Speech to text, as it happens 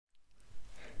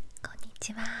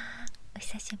ちは、お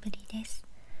久しぶりです。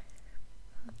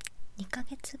2ヶ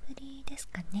月ぶりです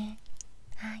かね。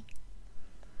はい。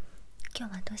今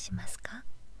日はどうしますか？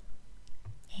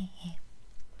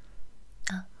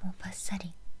もうバッサ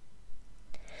リ。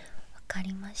わか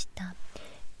りました。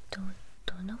ど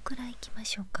のくらい行きま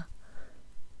しょうか？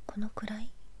このくら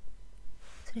い？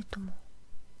それとも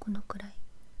このくらい？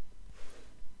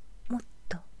もっ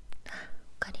と？わ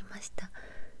かりました。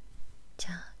じ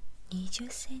ゃあ20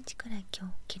センチくらい今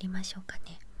日切りましょうか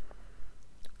ね。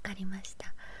わかりまし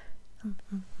た。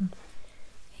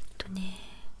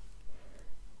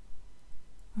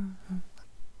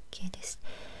OK です。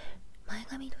前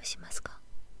髪どうしますか？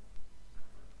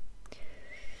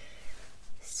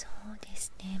そうで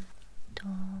すね。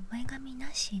前髪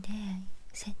なしで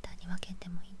センターに分けて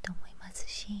もいいと思います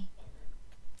し、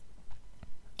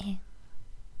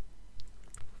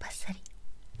バッサリ。わ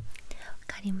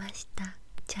かりました。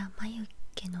じゃあ眉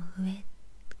毛の上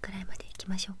くらいまでいき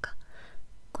ましょうか。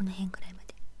この辺くらいま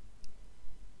で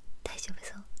大丈夫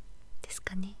そうです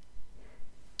かね。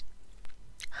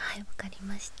はい、わかり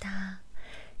ました。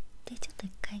で、ちょっと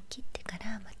一回切ってか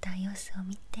らまた様子を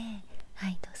見て、は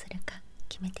い、どうするか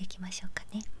決めていきましょうか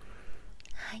ね。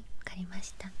はい、わかりま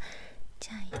した。じ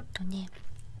ゃあま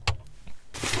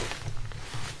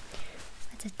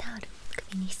ずタオル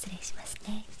首に失礼します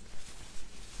ね。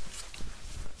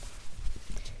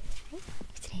はい、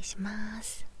失礼しま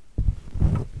す。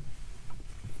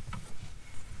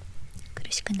苦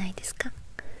しくないですか？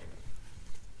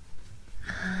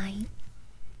はい。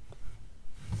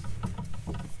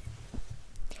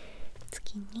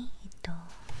次に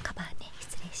カバーね、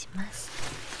失礼します。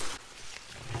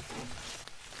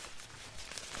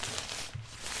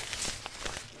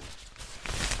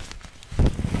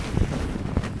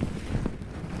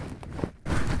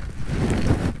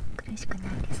苦しく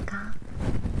ないですか？は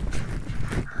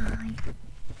い。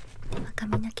では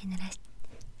髪の毛濡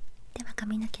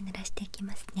らしていき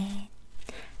ますね。は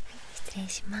い、失礼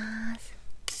します。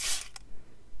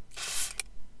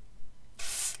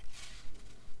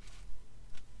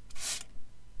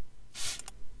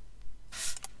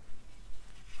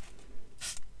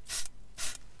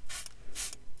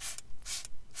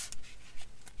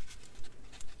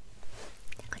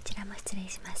こちらも失礼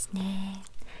しますね。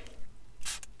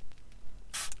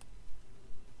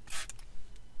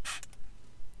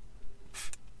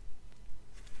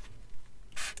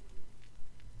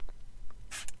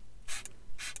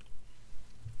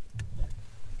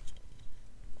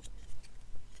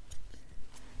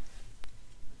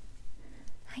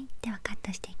はい、ではカッ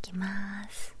トしていきま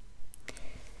す。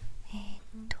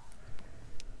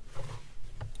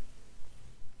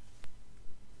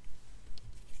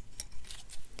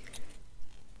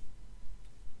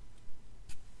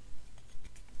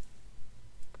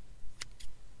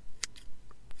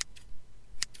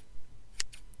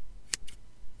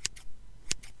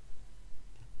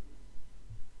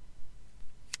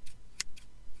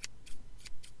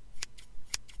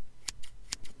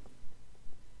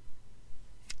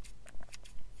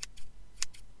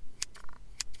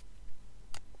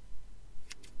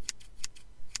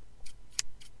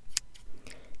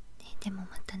でもま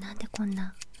たなんでこん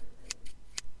な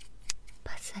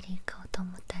バッサリ買おうと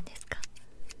思ったんですか？な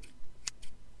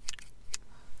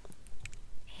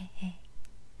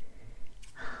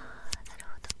るほ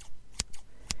ど。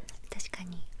確か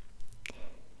に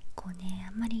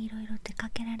あんまりいろいろ出か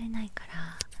けられないか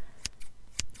ら、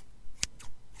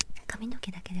髪の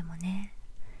毛だけでもね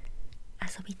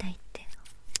遊びたいって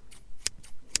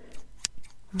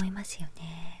思いますよ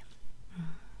ね。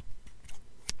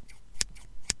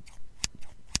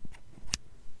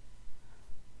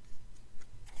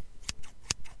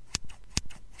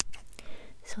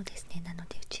そうですね。なの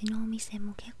でうちのお店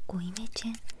も結構イメチェ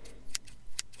ン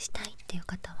したいっていう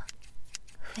方は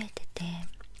増えてて、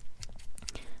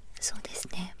そうです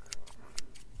ね、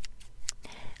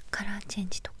カラーチェン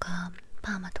ジとか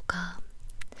パーマとか、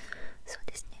そう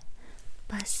ですね、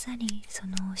バッサリショ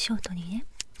ートにね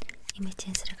イメチ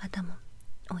ェンする方も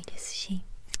多いですし、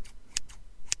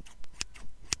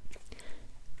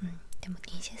でも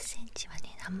20センチは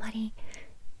ねあんまり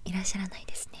いらっしゃらない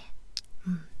ですね。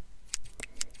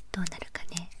どうなるか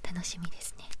ね、楽しみで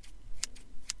すね。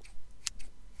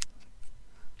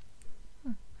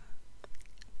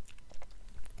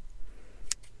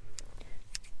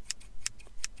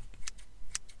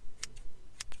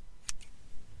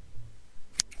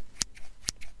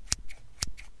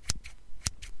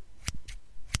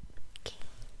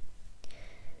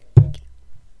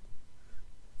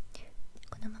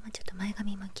このままちょっと前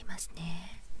髪もいきます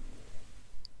ね。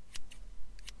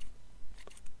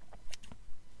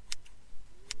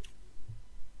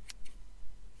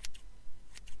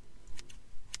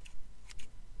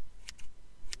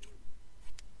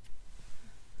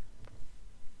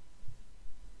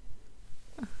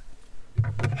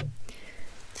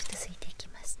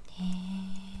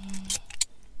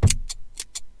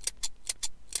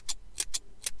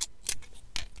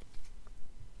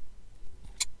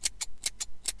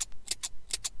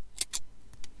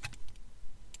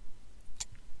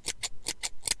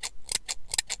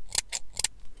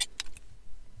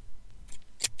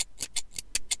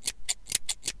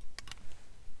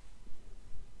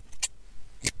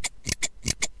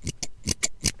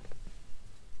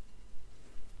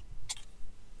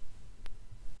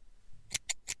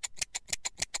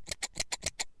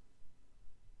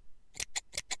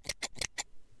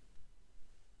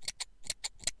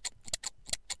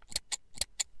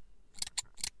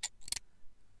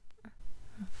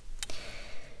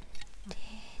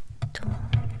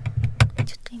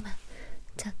今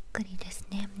ざっくりです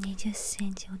ね20セ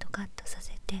ンチほどカットさ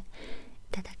せてい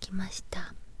ただきまし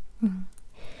た。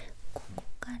ここ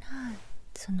から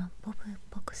そのボブっ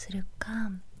ぽくするか、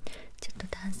ちょっと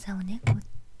段差をね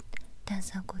段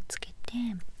差をつけて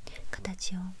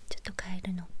形をちょっと変え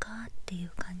るのかってい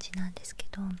う感じなんですけ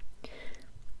ど、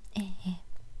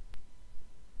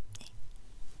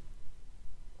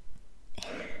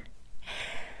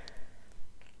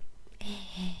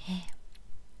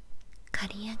刈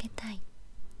り上げたい。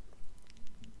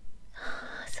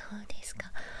そうです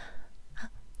か。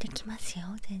できますよ、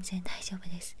全然大丈夫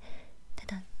です。た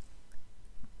だ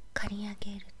刈り上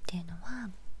げるっていうのは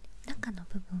中の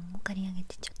部分を刈り上げ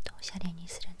てちょっとおしゃれに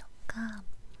するのか、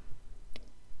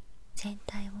全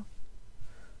体をわ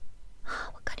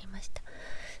かりました。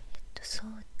そ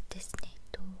うですね、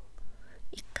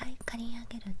一回刈り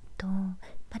上げるとやっ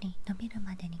ぱり伸びる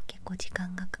までに結構時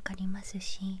間がかかります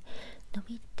し、伸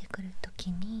びてくる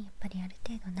時にやっぱりある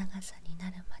程度長さにな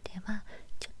るまでは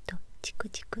ちょっとチク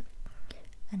チク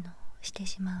して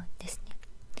しまうんですね。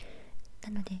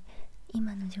なので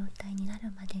今の状態にな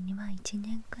るまでには1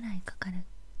年くらいかかる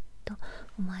と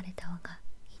思われた方が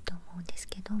いいと思うんです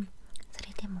けど、そ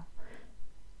れでも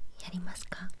やります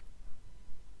か？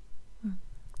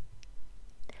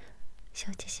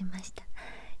承知しました。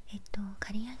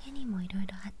刈り上げにもいろい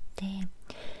ろあって、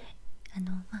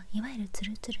いわゆるツ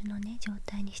ルツルのね状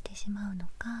態にしてしまうの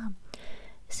か、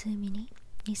数ミリ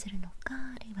にするのか、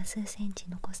あるいは数センチ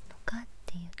残すのかっ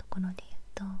ていうところで言う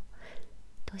と、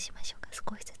どうしましょうか。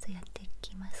少しずつやってい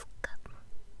きますか。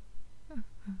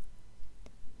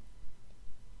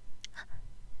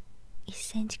1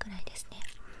センチくらいですね。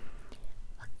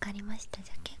わかりました。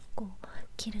じゃあ結構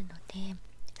切るので、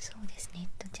そうですね。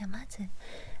じゃあまず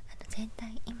全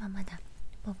体今まだ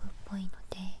ボブっぽいの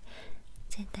で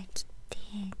全体切って、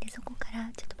でそこから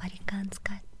ちょっとバリカン使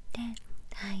ってや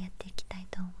っていきたい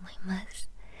と思います。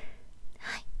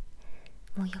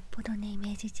もうよっぽどねイメ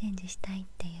ージチェンジしたいっ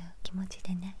ていう気持ち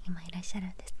でね今いらっしゃるん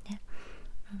ですね。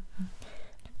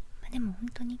でも本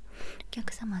当にお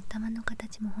客様頭の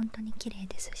形も本当に綺麗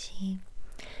ですし、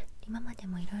今まで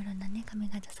もいろいろなね髪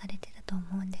型されてたと思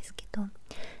うんですけど、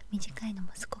短いのも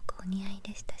すごくお似合い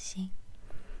でしたし、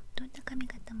どんな髪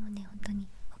型もね本当に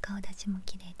お顔立ちも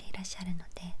綺麗でいらっしゃるの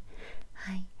で、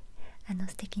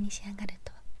素敵に仕上がる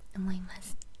と思いま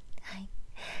す。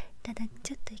ただ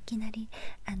ちょっといきなり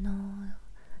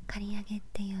刈り上げっ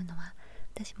ていうのは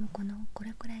私もこ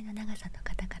れくらいの長さの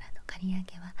方からの刈り上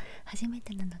げは初め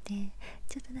てなので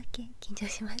ちょっとだけ緊張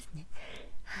しますね。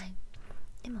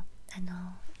でも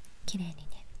綺麗に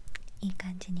ねいい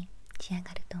感じに仕上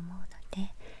がると思うので、や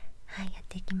っ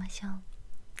ていきましょう。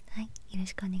よろ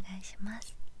しくお願いしま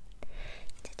す。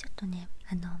じゃあちょっとね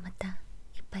またいっ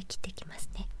ぱい切っていきます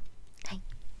ね。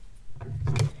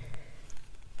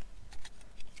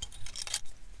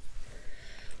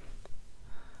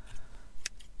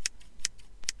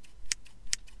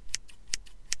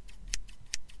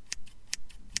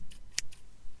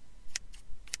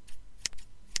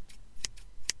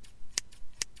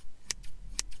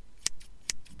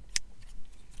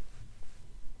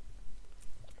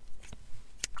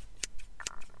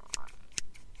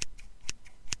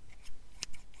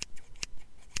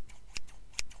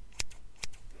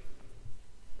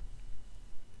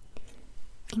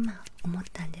今思っ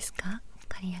たんですか？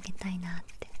刈り上げたいなっ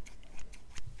て。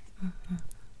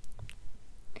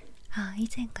以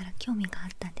前から興味があっ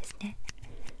たんですね。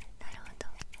なるほど。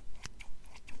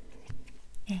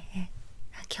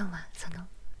今日は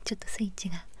ちょっとスイッチ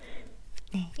が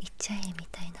ねいっちゃえみ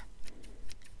たいな。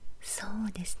そ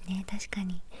うですね、確か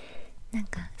になん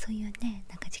かそういうね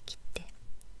時期って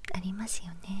ありますよ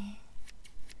ね。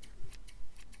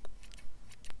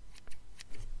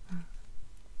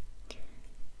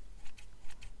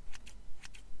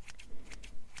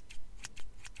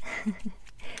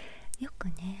よく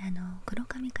ね黒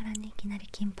髪からねいきなり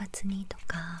金髪にと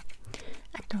か、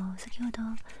あと先ほど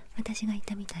私が言っ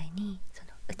たみたいに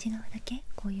内側だけ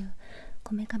こういう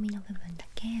こめかみの部分だ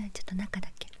けちょっと中だ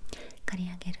け刈り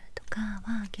上げるとか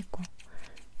は結構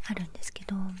あるんですけ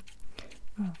ど、も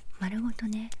う丸ごと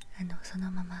ねそ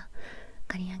のまま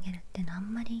刈り上げるっていうのはあ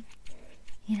んまり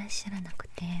いらっしゃらなく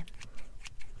て、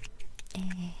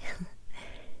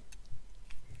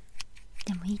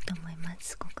でもいいと思います。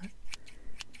すごくやっ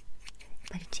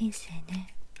ぱり人生ね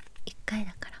一回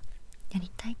だからやり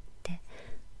たいって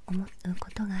思うこ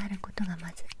とがあることがま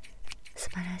ず素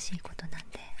晴らしいことなん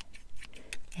で、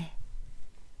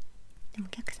でもお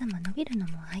客様伸びるの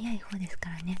も早い方ですか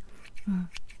らね。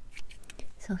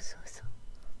そうで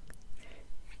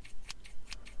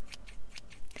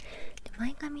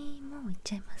前髪もいっ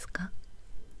ちゃいますか？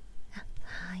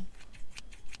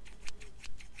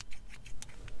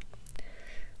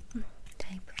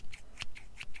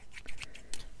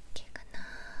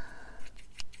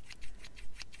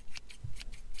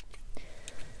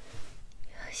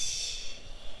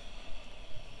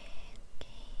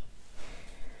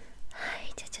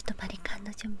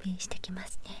の準備してきま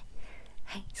すね。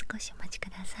はい、少しお待ちく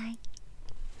ださい。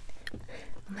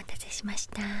お待たせしまし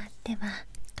た。では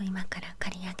今から刈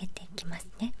り上げていきます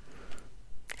ね。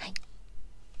はい、い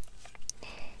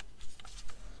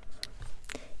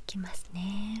きます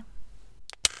ね。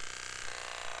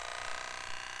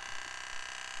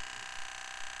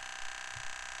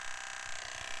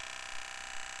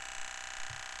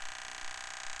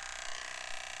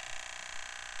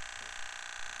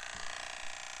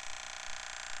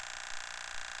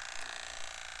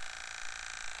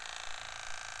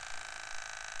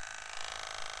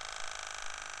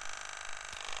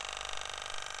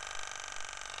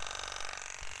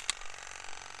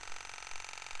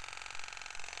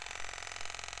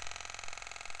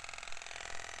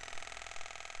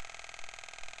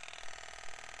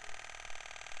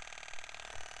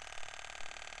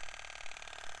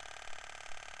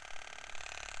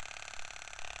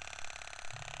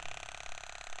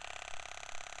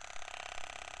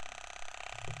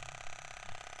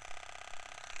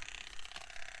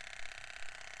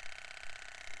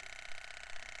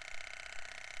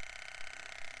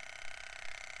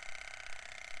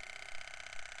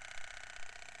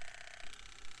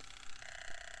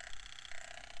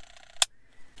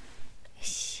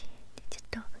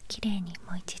きれいに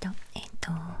もう一度整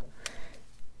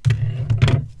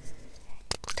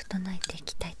えてい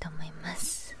きたいと思いま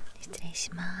す。失礼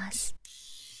します。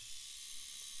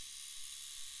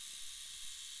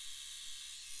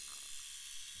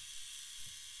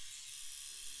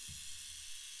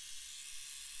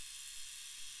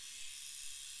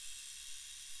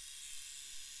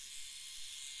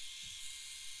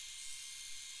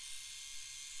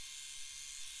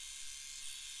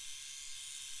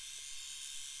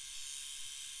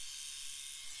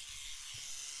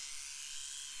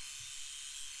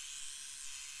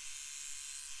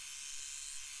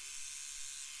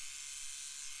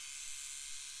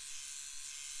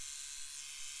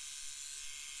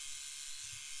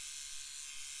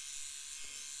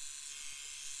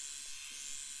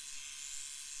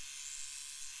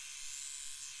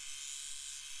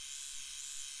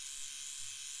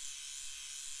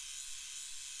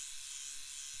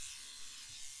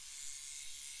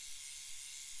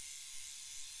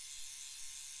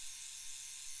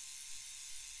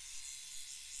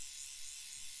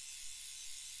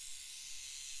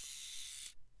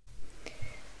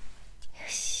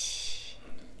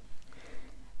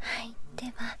で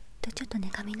はちょっとね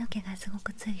髪の毛がすご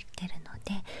くついてるの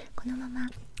でこのまま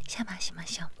シャワーしま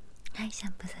しょう。はい、シャ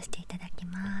ンプーさせていただき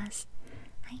ます。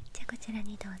はい、じゃあこちら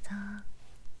にどうぞ。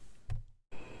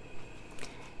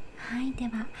はい、で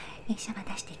はシャワ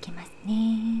ー出していきます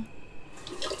ね。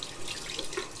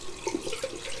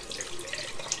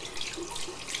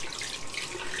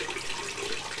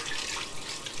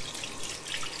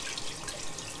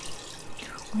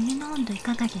お湯の温度い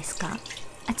かがですか？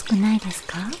熱くないです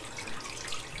か？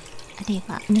あるい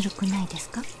はぬるくないです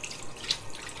か？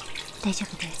大丈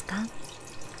夫ですか？は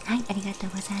い、ありがとう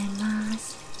ございま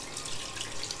す。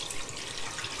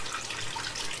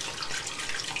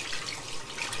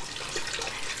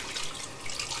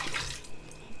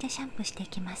じゃあシャンプーしてい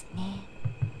きますね。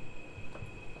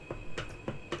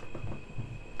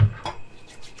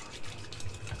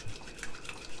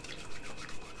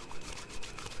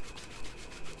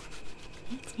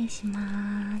失礼し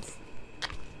ます。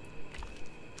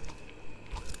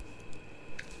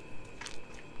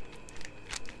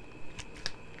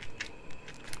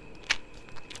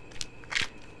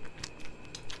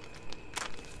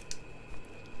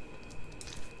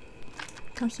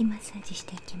頭皮マッサージし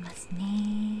ていきますね。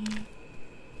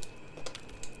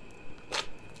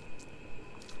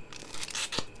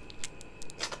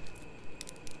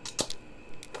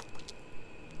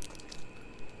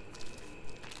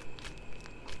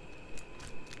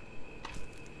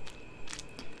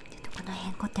この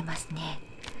辺凝ってますね。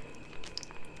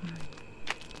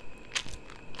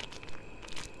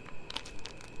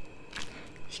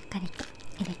しっかりと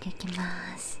入れていき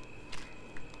ます。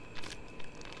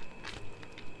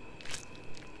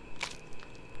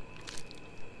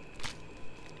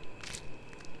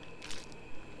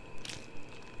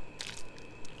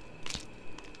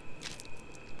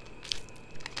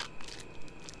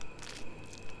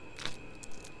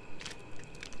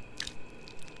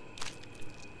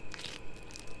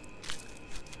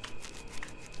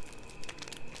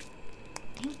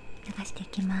流してい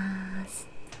きます。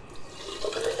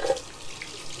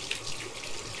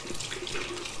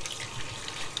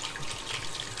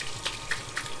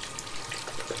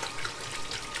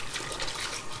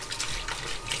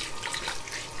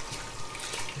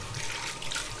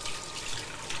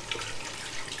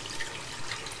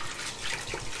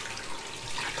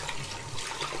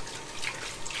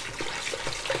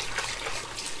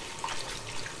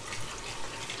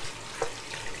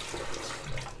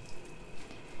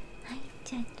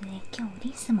じゃあ今日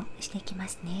リンスもしていきま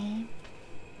すね。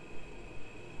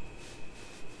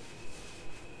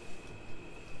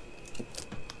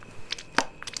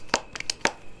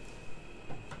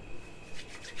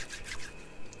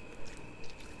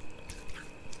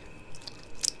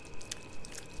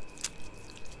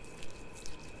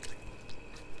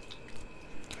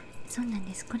そうなん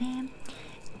です。これ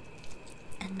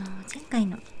前回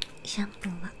のシャンプ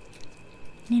ーは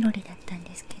ネロリだったん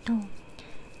ですけど、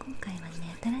今回は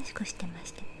ね新しくしてま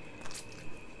して、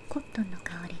コットンの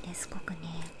香りですごくね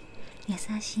優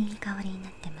しい香りにな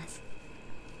ってます。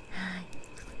は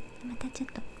い、またちょっ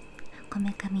とこ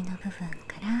めかみの部分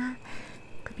から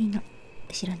首の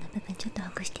後ろの部分ちょっと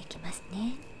ほぐしていきます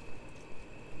ね。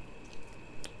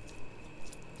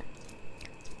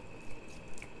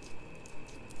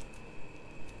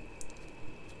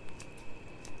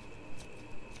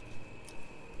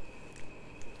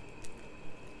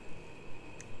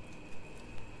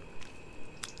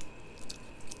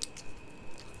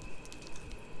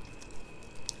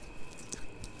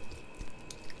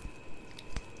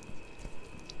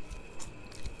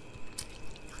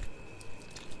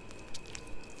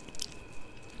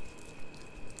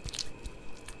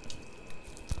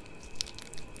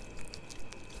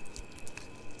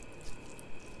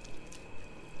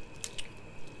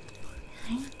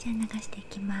はい、じゃあ流してい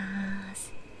きま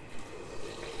す。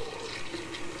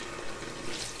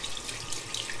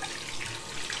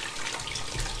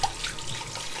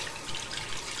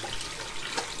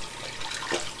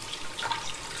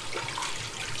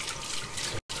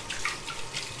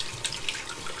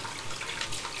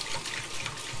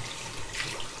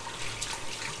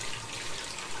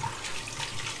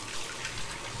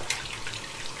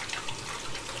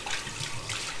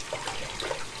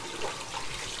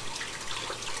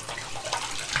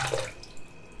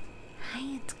はい、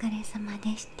お疲れ様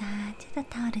でした。ちょっと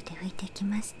タオルで拭いていき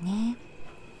ますね。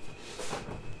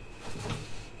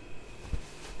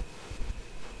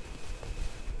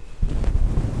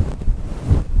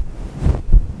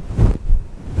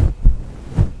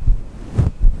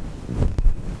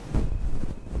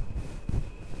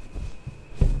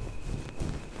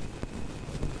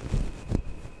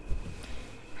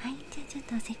はい、じゃあちょっ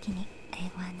とお席に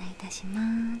ご案内いたし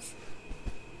ます。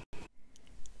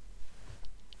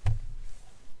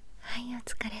はい、お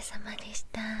疲れ様でし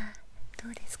た。ど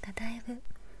うですか？だいぶ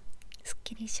すっ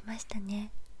きりしましたね。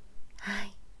は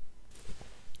い、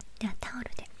ではタオル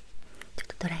でちょっ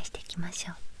とドライしていきまし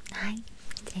ょう。はい、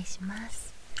失礼しま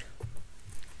す。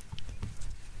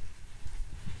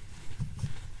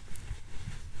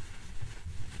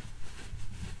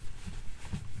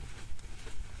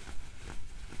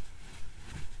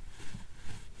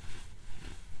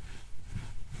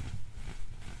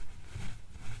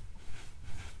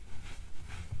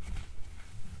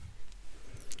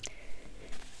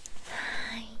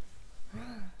はい、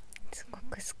すご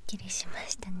くすっきりしま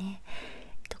したね。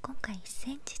今回1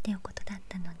センチということだっ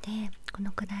たので、こ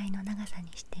のくらいの長さに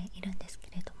しているんです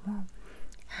けれども、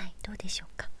はい、どうでしょう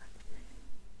か？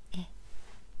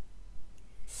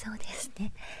そうです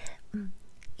ね。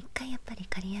一回やっぱり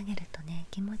刈り上げるとね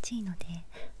気持ちいいので、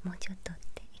もうちょっとっ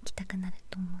て行きたくなる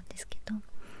と思うんですけど、はい、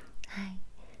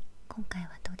今回は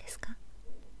どうですか？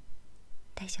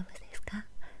大丈夫ですか？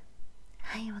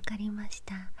はい、わかりまし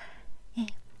た。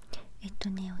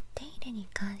お手入れに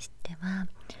関しては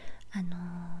今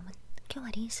日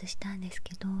はリンスしたんです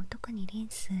けど、特にリン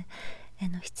ス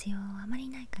必要あまり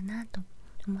ないかなと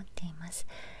思っています。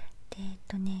で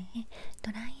ド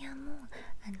ライヤーも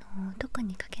特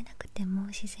にかけなくても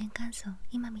自然乾燥、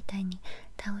今みたいに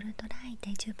タオルドライ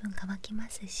で十分乾きま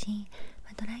すし、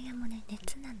ドライヤーもね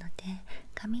熱なので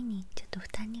髪にちょっと負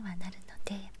担にはなるの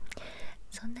で、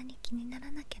そんなに気にな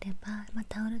らなければ、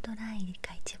タオルドライ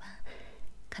が一番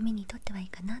髪にとってはいい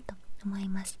かなと思い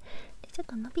ます。でちょっ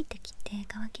と伸びてきて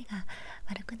乾きが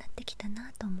悪くなってきた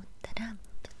なと思ったら、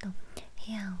ちょっと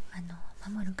ヘアを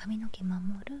守る、髪の毛守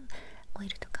るオイ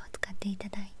ルとかを使っていた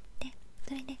だいて、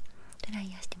それでドラ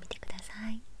イヤーしてみてくださ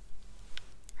い。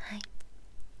はい、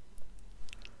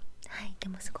はい、で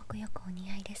もすごくよくお似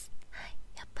合いです。はい、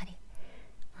やっぱり、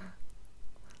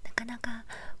なかなか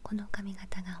この髪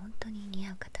型が本当に似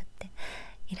合う方って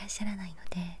いらっしゃらないの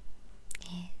で、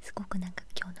すごくなんか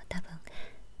今日の多分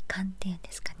感っていうん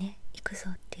ですかね、行くぞ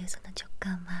っていうその直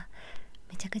感は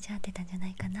めちゃくちゃ合ってたんじゃな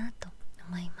いかなと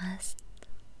思います。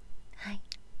はい、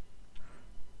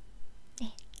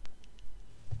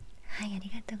はい、あり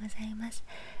がとうございます。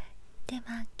で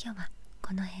は今日は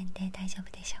この辺で大丈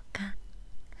夫でしょうか？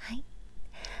はい、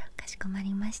かしこま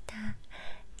りました。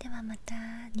ではまた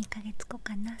2ヶ月後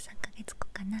かな3ヶ月後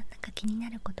かな、なんか気にな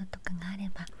ることとかがあれ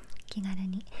ば気軽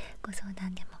にご相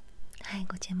談でも、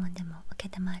ご注文でも承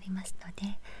りますの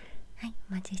で、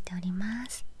お待ちしておりま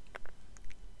す。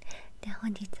では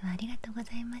本日はありがとうご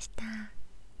ざいました。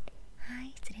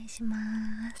失礼しま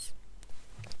す。